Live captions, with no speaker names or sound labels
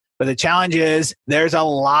But the challenge is there's a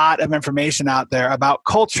lot of information out there about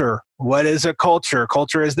culture. What is a culture?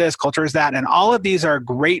 Culture is this, culture is that. And all of these are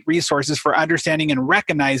great resources for understanding and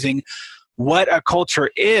recognizing what a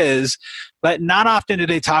culture is, but not often do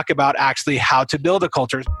they talk about actually how to build a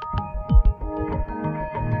culture.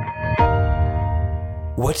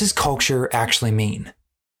 What does culture actually mean?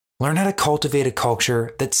 Learn how to cultivate a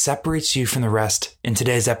culture that separates you from the rest in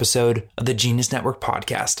today's episode of the Genius Network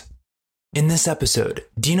podcast. In this episode,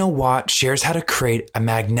 Dino Watt shares how to create a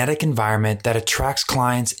magnetic environment that attracts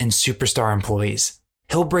clients and superstar employees.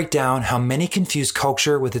 He'll break down how many confuse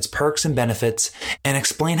culture with its perks and benefits and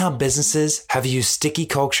explain how businesses have used sticky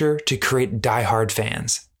culture to create diehard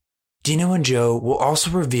fans. Dino and Joe will also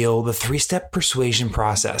reveal the 3-step persuasion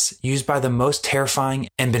process used by the most terrifying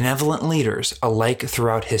and benevolent leaders alike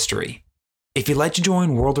throughout history. If you'd like to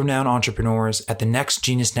join world-renowned entrepreneurs at the next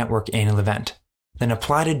Genius Network annual event, then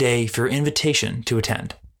apply today for your invitation to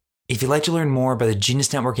attend. If you'd like to learn more about the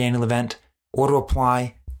Genius Network annual event or to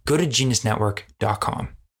apply, go to geniusnetwork.com.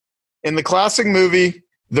 In the classic movie,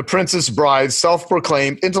 The Princess Bride,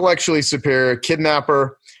 self-proclaimed intellectually superior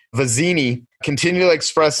kidnapper Vizzini continually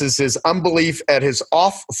expresses his unbelief at his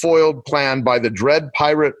oft-foiled plan by the dread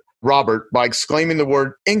pirate Robert by exclaiming the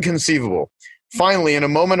word inconceivable. Finally, in a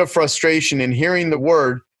moment of frustration in hearing the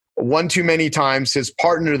word one too many times, his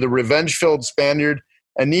partner, the revenge-filled Spaniard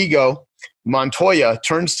Inigo Montoya,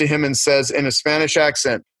 turns to him and says in a Spanish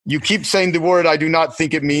accent, "You keep saying the word, I do not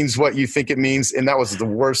think it means what you think it means." And that was the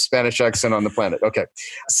worst Spanish accent on the planet. Okay.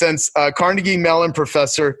 Since Carnegie Mellon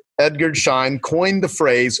professor Edgar Schein coined the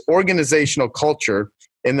phrase organizational culture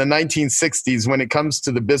in the 1960s, when it comes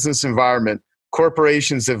to the business environment,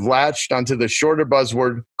 corporations have latched onto the shorter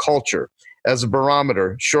buzzword culture as a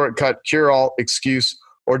barometer, shortcut, cure-all, excuse,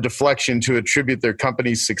 or deflection to attribute their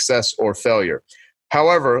company's success or failure.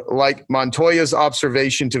 However, like Montoya's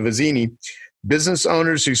observation to Vizzini, business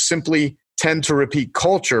owners who simply tend to repeat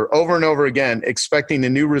culture over and over again, expecting a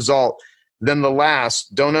new result than the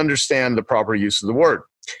last, don't understand the proper use of the word.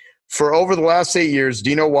 For over the last 8 years,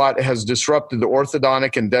 Dino Watt has disrupted the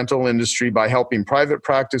orthodontic and dental industry by helping private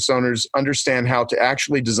practice owners understand how to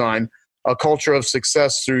actually design a culture of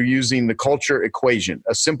success through using the culture equation,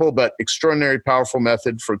 a simple but extraordinarily powerful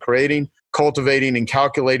method for creating, cultivating, and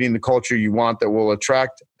calculating the culture you want that will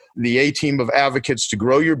attract the A-team of advocates to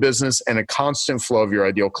grow your business and a constant flow of your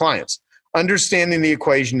ideal clients. Understanding the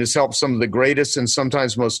equation has helped some of the greatest and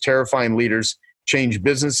sometimes most terrifying leaders change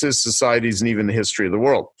businesses, societies, and even the history of the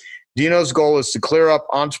world. Dino's goal is to clear up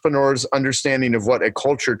entrepreneurs' understanding of what a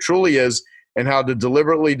culture truly is and how to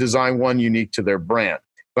deliberately design one unique to their brand.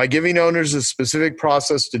 By giving owners a specific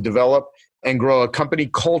process to develop and grow a company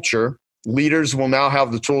culture, leaders will now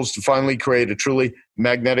have the tools to finally create a truly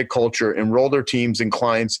magnetic culture, enroll their teams and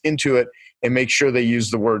clients into it, and make sure they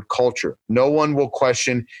use the word culture. No one will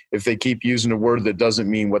question if they keep using a word that doesn't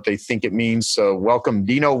mean what they think it means. So welcome,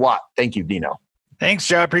 Dino Watt. Thank you, Dino. Thanks,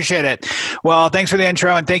 Joe. Appreciate it. Well, thanks for the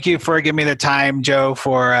intro, and thank you for giving me the time, Joe,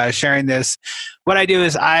 for sharing this. What I do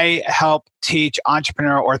is I help teach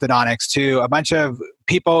entrepreneurial orthodontics to a bunch of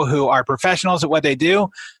people who are professionals at what they do,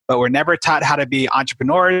 but were never taught how to be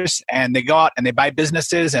entrepreneurs, and they go out and they buy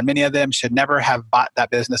businesses, and many of them should never have bought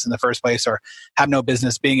that business in the first place or have no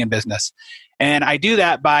business being in business. And I do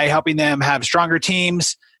that by helping them have stronger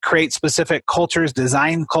teams, create specific cultures,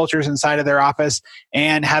 design cultures inside of their office,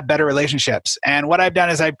 and have better relationships. And what I've done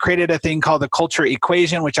is I've created a thing called the culture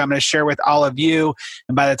equation, which I'm going to share with all of you.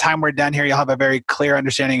 And by the time we're done here, you'll have a very clear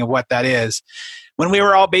understanding of what that is. When we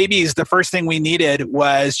were all babies, the first thing we needed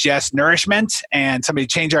was just nourishment and somebody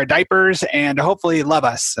to change our diapers and hopefully love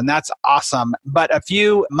us. And that's awesome. But a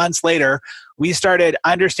few months later, we started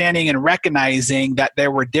understanding and recognizing that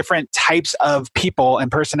there were different types of people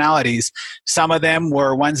and personalities. Some of them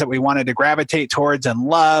were ones that we wanted to gravitate towards and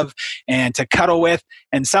love and to cuddle with.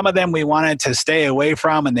 And some of them we wanted to stay away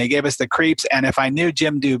from, and they gave us the creeps. And if I knew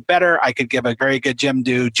Jim Do better, I could give a very good Jim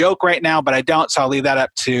Do joke right now, but I don't, so I'll leave that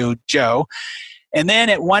up to Joe. And then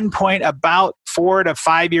at one point, about 4 to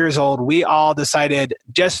 5 years old, we all decided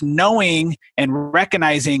just knowing and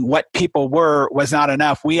recognizing what people were was not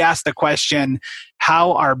enough. We asked the question,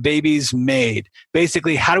 how are babies made?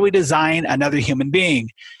 Basically, how do we design another human being?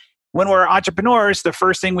 When we're entrepreneurs, the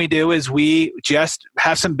first thing we do is we just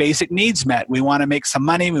have some basic needs met. We want to make some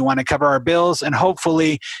money, we want to cover our bills, and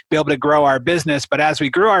hopefully be able to grow our business. But as we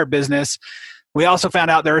grew our business, we also found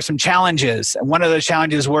out there were some challenges. And one of those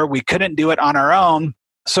challenges were we couldn't do it on our own.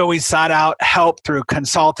 So we sought out help through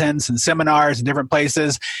consultants and seminars in different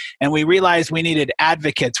places. And we realized we needed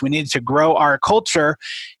advocates. We needed to grow our culture.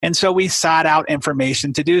 And so we sought out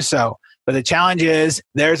information to do so. But the challenge is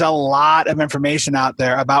there's a lot of information out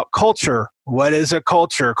there about culture. What is a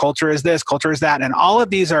culture? Culture is this, culture is that. And all of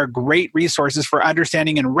these are great resources for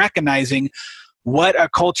understanding and recognizing what a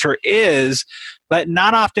culture is, but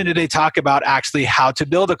not often do they talk about actually how to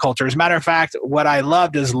build a culture. As a matter of fact, what I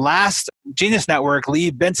loved is last Genius Network,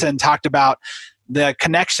 Lee Benson talked about the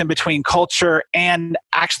connection between culture and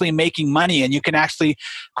actually making money. And you can actually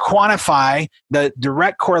quantify the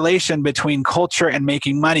direct correlation between culture and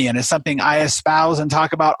making money. And it's something I espouse and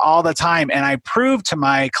talk about all the time. And I prove to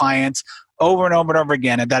my clients over and over and over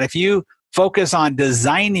again that if you focus on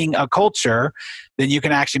designing a culture, then you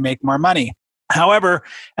can actually make more money. However,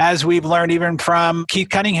 as we've learned even from Keith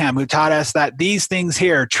Cunningham, who taught us that these things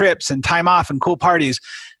here, trips and time off and cool parties,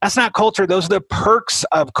 that's not culture. Those are the perks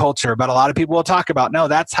of culture. But a lot of people will talk about, no,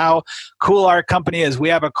 that's how cool our company is. We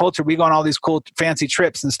have a culture. We go on all these cool, fancy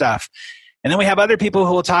trips and stuff. And then we have other people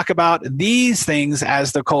who will talk about these things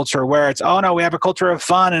as the culture, where it's, oh no, we have a culture of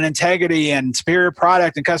fun and integrity and superior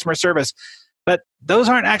product and customer service. But those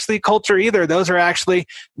aren't actually culture either. Those are actually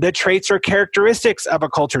the traits or characteristics of a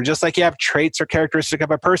culture, just like you have traits or characteristics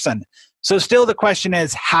of a person. So still the question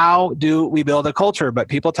is, how do we build a culture? But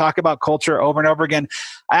people talk about culture over and over again.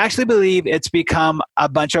 I actually believe it's become a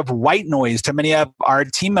bunch of white noise to many of our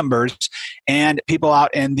team members and people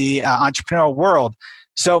out in the entrepreneurial world.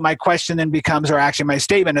 So my question then becomes, or actually my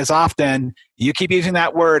statement is often, you keep using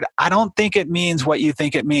that word, I don't think it means what you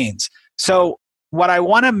think it means. So what I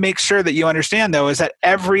want to make sure that you understand, though, is that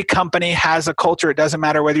every company has a culture. It doesn't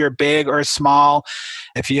matter whether you're big or small.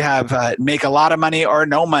 If you have make a lot of money or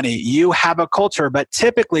no money, you have a culture. But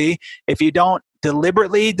typically, if you don't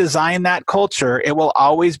deliberately design that culture, it will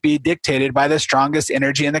always be dictated by the strongest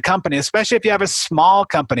energy in the company, especially if you have a small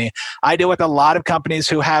company. I deal with a lot of companies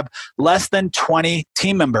who have less than 20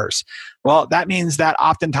 team members. Well, that means that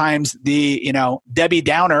oftentimes the, Debbie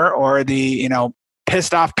Downer or the,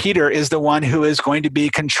 pissed off Peter is the one who is going to be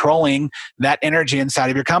controlling that energy inside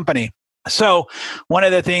of your company. So one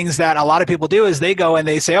of the things that a lot of people do is they go and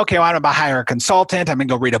they say, okay, well, I'm going to hire a consultant. I'm going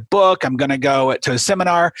to go read a book. I'm going to go to a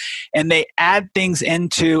seminar, and they add things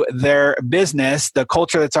into their business, the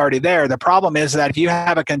culture that's already there. The problem is that if you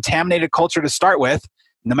have a contaminated culture to start with,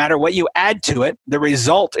 no matter what you add to it, the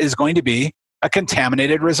result is going to be a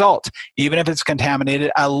contaminated result. Even if it's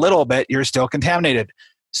contaminated a little bit, you're still contaminated.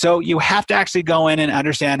 So you have to actually go in and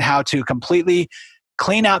understand how to completely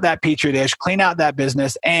clean out that petri dish, clean out that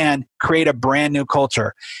business, and create a brand new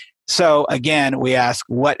culture. So again, we ask,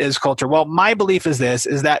 what is culture? Well, my belief is this,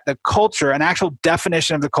 is that the culture, an actual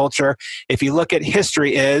definition of the culture, if you look at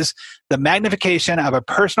history, is the magnification of a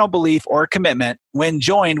personal belief or commitment when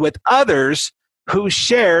joined with others who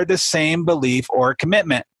share the same belief or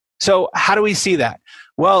commitment. So how do we see that?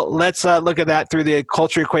 Well, let's look at that through the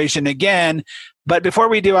culture equation again. But before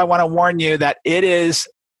we do, I want to warn you that it is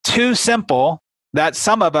too simple that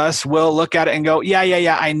some of us will look at it and go,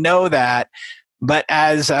 yeah, I know that. But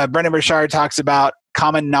as Brendon Burchard talks about,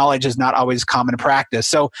 common knowledge is not always common practice.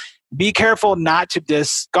 So be careful not to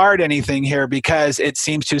discard anything here because it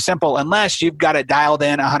seems too simple unless you've got it dialed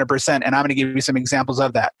in 100%. And I'm going to give you some examples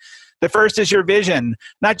of that. The first is your vision,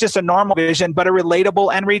 not just a normal vision, but a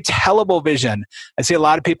relatable and retellable vision. I see a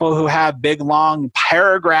lot of people who have big, long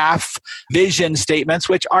paragraph vision statements,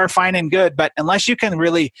 which are fine and good, but unless you can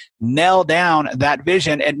really nail down that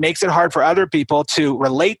vision, it makes it hard for other people to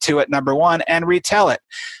relate to it, number one, and retell it.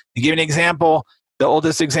 To give you an example, the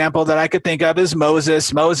oldest example that I could think of is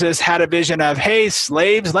Moses. Moses had a vision of, hey,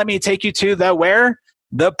 slaves, let me take you to the where?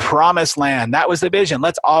 The promised land. That was the vision.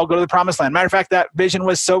 Let's all go to the promised land. Matter of fact, that vision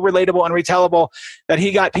was so relatable and retellable that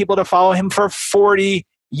he got people to follow him for 40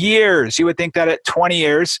 years. You would think that at 20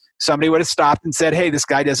 years, somebody would have stopped and said, hey, this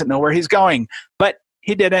guy doesn't know where he's going. But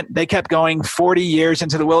he didn't. They kept going 40 years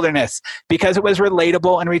into the wilderness because it was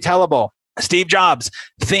relatable and retellable. Steve Jobs,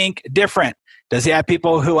 think different. Does he have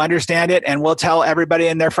people who understand it and will tell everybody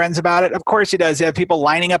and their friends about it? Of course he does. He has people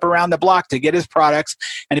lining up around the block to get his products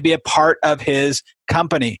and to be a part of his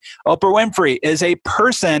company. Oprah Winfrey is a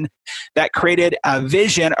person that created a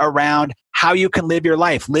vision around how you can live your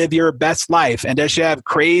life, live your best life. And does she have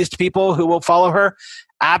crazed people who will follow her?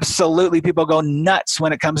 Absolutely. People go nuts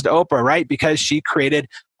when it comes to Oprah, right? Because she created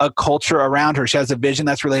a culture around her. She has a vision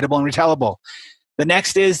that's relatable and retellable. The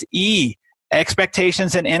next is E.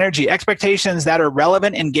 Expectations and energy. Expectations that are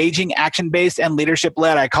relevant, engaging, action-based, and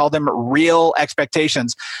leadership-led. I call them real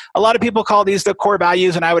expectations. A lot of people call these the core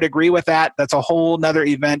values, and I would agree with that. That's a whole nother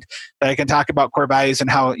event that I can talk about core values and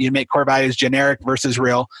how you make core values generic versus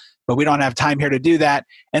real, but we don't have time here to do that.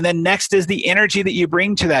 And then next is the energy that you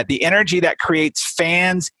bring to that, the energy that creates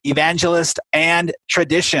fans, evangelists, and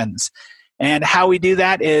traditions. And how we do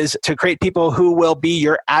that is to create people who will be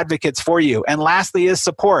your advocates for you. And lastly is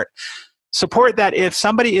support. Support that if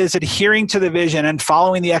somebody is adhering to the vision and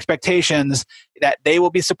following the expectations, that they will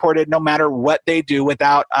be supported no matter what they do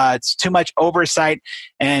without too much oversight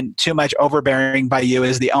and too much overbearing by you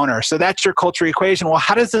as the owner. So that's your culture equation. Well,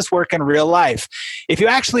 how does this work in real life? If you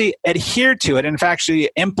actually adhere to it and if actually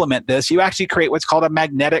implement this, you actually create what's called a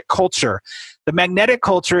magnetic culture. The magnetic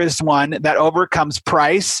culture is one that overcomes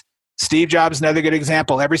price. Steve Jobs, another good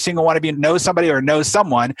example. Every single one of you knows somebody or knows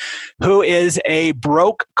someone who is a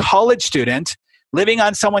broke college student living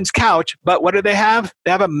on someone's couch, but what do they have?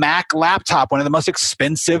 They have a Mac laptop, one of the most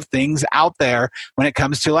expensive things out there when it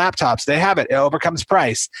comes to laptops. They have it. It overcomes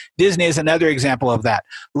price. Disney is another example of that.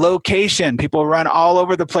 Location. People run all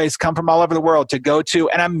over the place, come from all over the world to go to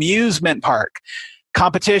an amusement park.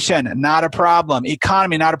 Competition, not a problem.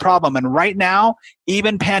 Economy, not a problem. And right now,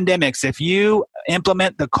 even pandemics, if you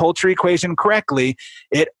implement the culture equation correctly,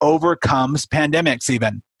 it overcomes pandemics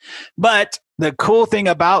even. But the cool thing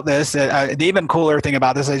about this, the even cooler thing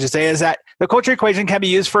about this, I should say, is that the culture equation can be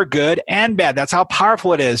used for good and bad. That's how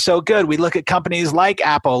powerful it is. So good. We look at companies like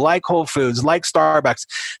Apple, like Whole Foods, like Starbucks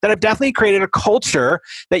that have definitely created a culture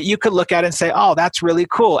that you could look at and say, oh, that's really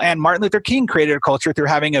cool. And Martin Luther King created a culture through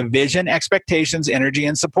having a vision, expectations, energy,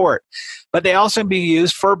 and support. But they also can be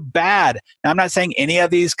used for bad. Now, I'm not saying any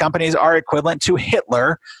of these companies are equivalent to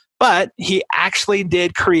Hitler, but he actually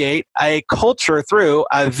did create a culture through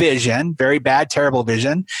a vision, very bad, terrible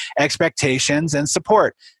vision, expectations, and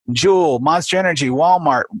support. Juul, Monster Energy,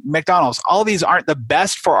 Walmart, McDonald's, all of these aren't the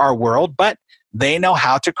best for our world, but they know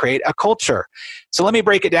how to create a culture. So let me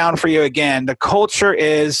break it down for you again. The culture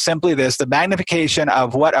is simply this, the magnification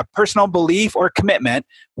of what a personal belief or commitment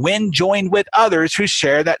when joined with others who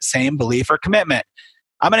share that same belief or commitment.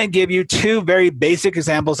 I'm going to give you two very basic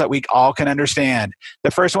examples that we all can understand.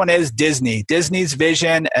 The first one is Disney. Disney's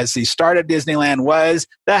vision as the start of Disneyland was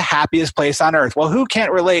the happiest place on earth. Well, who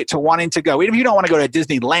can't relate to wanting to go? Even if you don't want to go to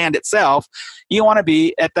Disneyland itself, you want to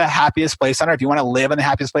be at the happiest place on earth. You want to live in the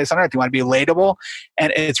happiest place on earth. You want to be relatable,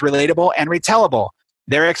 and it's relatable and retellable.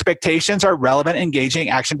 Their expectations are relevant, engaging,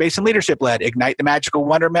 action-based, and leadership-led. Ignite the magical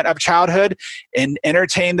wonderment of childhood and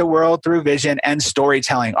entertain the world through vision and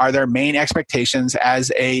storytelling are their main expectations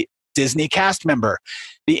as a Disney cast member.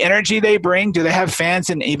 The energy they bring, do they have fans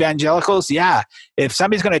and evangelicals? Yeah. If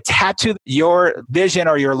somebody's going to tattoo your vision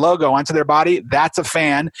or your logo onto their body, that's a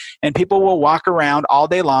fan. And people will walk around all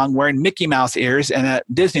day long wearing Mickey Mouse ears in a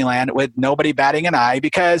Disneyland with nobody batting an eye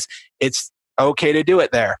because it's okay to do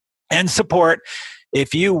it there. And support.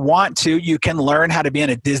 If you want to, you can learn how to be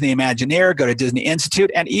a Disney Imagineer, go to Disney Institute,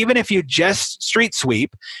 and even if you just street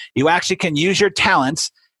sweep, you actually can use your talents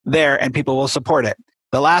there and people will support it.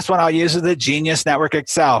 The last one I'll use is the Genius Network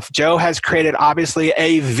itself. Joe has created, obviously,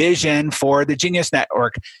 a vision for the Genius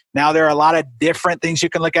Network. Now, there are a lot of different things you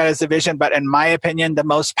can look at as a vision, but in my opinion, the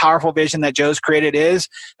most powerful vision that Joe's created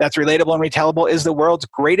that's relatable and retellable is the world's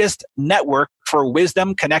greatest network for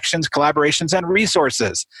wisdom, connections, collaborations, and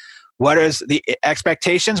resources. What is the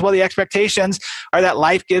expectations? Well, the expectations are that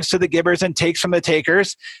life gives to the givers and takes from the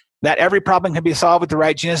takers, that every problem can be solved with the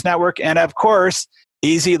right Genius Network, and of course,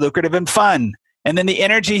 easy, lucrative, and fun. And then the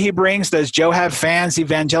energy he brings, does Joe have fans,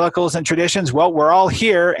 evangelicals, and traditions? Well, we're all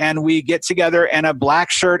here, and we get together in a black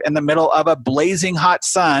shirt in the middle of a blazing hot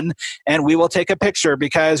sun, and we will take a picture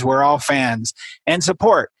because we're all fans. And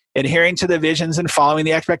support. Adhering to the visions and following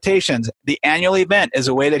the expectations. The annual event is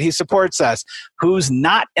a way that he supports us. Who's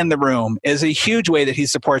not in the room is a huge way that he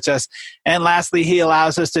supports us. And lastly, he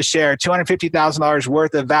allows us to share $250,000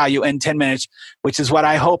 worth of value in 10 minutes, which is what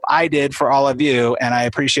I hope I did for all of you. And I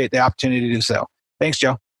appreciate the opportunity to do so. Thanks,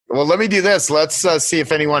 Joe. Well, let me do this. Let's see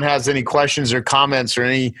if anyone has any questions or comments or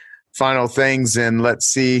any final things. And let's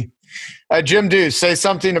see. Jim Dew, say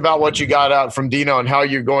something about what you got out from Dino and how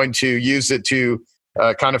you're going to use it to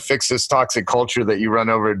kind of fix this toxic culture that you run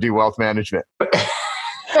over at Do Wealth Management.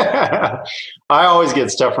 I always get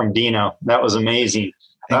stuff from Dino. That was amazing.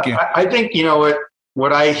 Thank you. I think,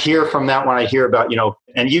 what I hear from that when I hear about,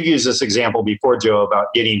 and you've used this example before, Joe,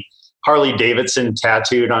 about getting Harley Davidson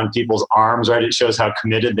tattooed on people's arms, right? It shows how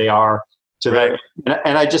committed they are to that.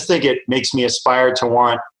 And I just think it makes me aspire to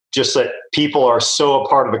want just that people are so a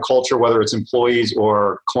part of the culture, whether it's employees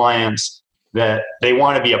or clients, that they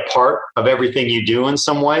want to be a part of everything you do in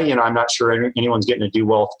some way. I'm not sure anyone's getting a Do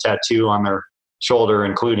Wealth tattoo on their shoulder,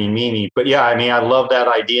 including Mimi. But yeah, I love that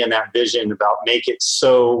idea and that vision about make it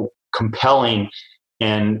so compelling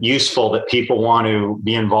and useful that people want to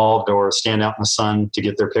be involved or stand out in the sun to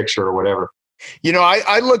get their picture or whatever.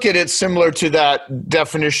 I look at it similar to that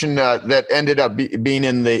definition that ended up being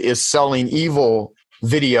in the Is Selling Evil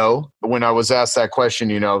video when I was asked that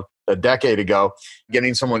question, a decade ago,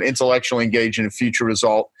 getting someone intellectually engaged in a future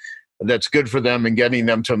result that's good for them and getting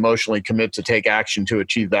them to emotionally commit to take action to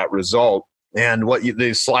achieve that result. And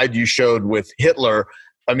the slide you showed with Hitler,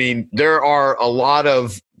 I mean, there are a lot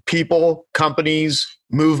of people, companies,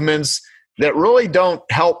 movements that really don't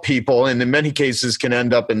help people, and in many cases can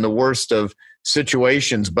end up in the worst of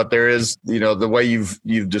situations. But there is, the way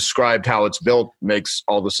you've described how it's built makes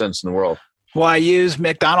all the sense in the world. Well, I use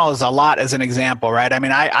McDonald's a lot as an example, right? I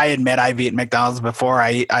mean, I admit I've eaten McDonald's before.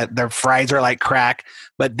 Their fries are like crack,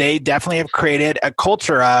 but they definitely have created a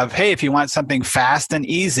culture of, hey, if you want something fast and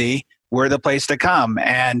easy, we're the place to come.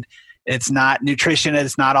 And it's not nutrition,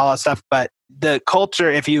 it's not all that stuff, but the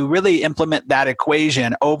culture, if you really implement that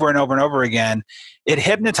equation over and over and over again, it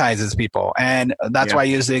hypnotizes people. And that's why I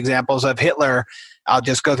use the examples of Hitler. I'll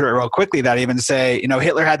just go through it real quickly. That even say,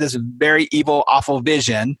 Hitler had this very evil, awful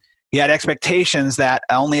vision. He had expectations that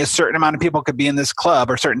only a certain amount of people could be in this club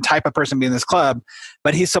or a certain type of person be in this club.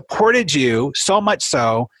 But he supported you so much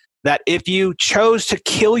so that if you chose to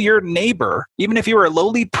kill your neighbor, even if you were a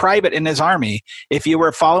lowly private in his army, if you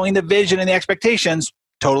were following the vision and the expectations,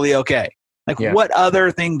 totally okay. What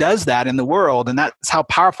other thing does that in the world? And that's how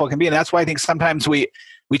powerful it can be. And that's why I think sometimes we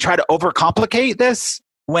try to overcomplicate this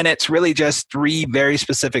when it's really just 3 very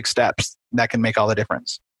specific steps that can make all the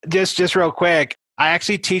difference. Just real quick, I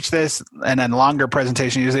actually teach this in a longer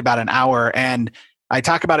presentation, usually about an hour, and I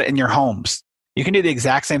talk about it in your homes. You can do the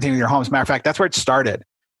exact same thing with your homes. Matter of fact, that's where it started,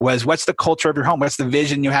 was what's the culture of your home? What's the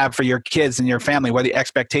vision you have for your kids and your family? What are the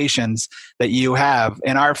expectations that you have?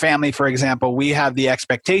 In our family, for example, we have the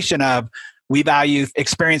expectation of we value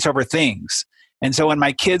experience over things. And so when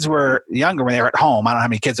my kids were younger, when they were at home, I don't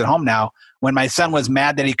have any kids at home now, when my son was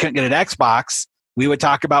mad that he couldn't get an Xbox, we would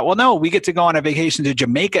talk about, well, no, we get to go on a vacation to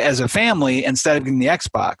Jamaica as a family instead of getting the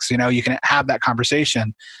Xbox. You can have that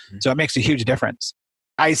conversation. Mm-hmm. So it makes a huge difference.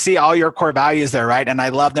 I see all your core values there, right? And I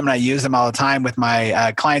love them and I use them all the time with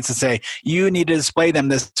my clients to say, you need to display them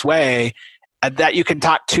this way that you can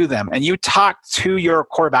talk to them. And you talk to your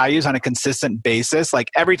core values on a consistent basis.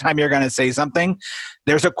 Like every time you're going to say something,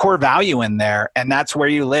 there's a core value in there and that's where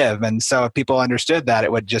you live. And so if people understood that,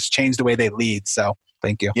 it would just change the way they lead. So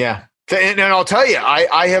thank you. Yeah. And I'll tell you,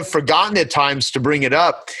 I have forgotten at times to bring it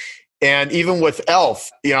up. And even with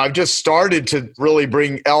ELF, I've just started to really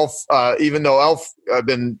bring ELF, even though ELF, I've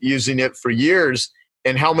been using it for years,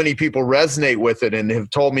 and how many people resonate with it and have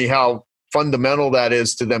told me how fundamental that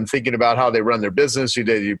is to them thinking about how they run their business, who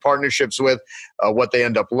they do partnerships with, what they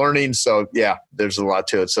end up learning. So yeah, there's a lot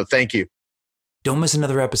to it. So thank you. Don't miss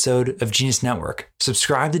another episode of Genius Network.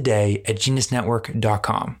 Subscribe today at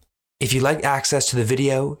geniusnetwork.com. If you'd like access to the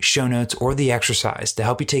video, show notes, or the exercise to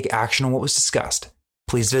help you take action on what was discussed,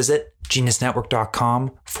 please visit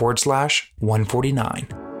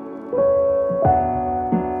geniusnetwork.com/149.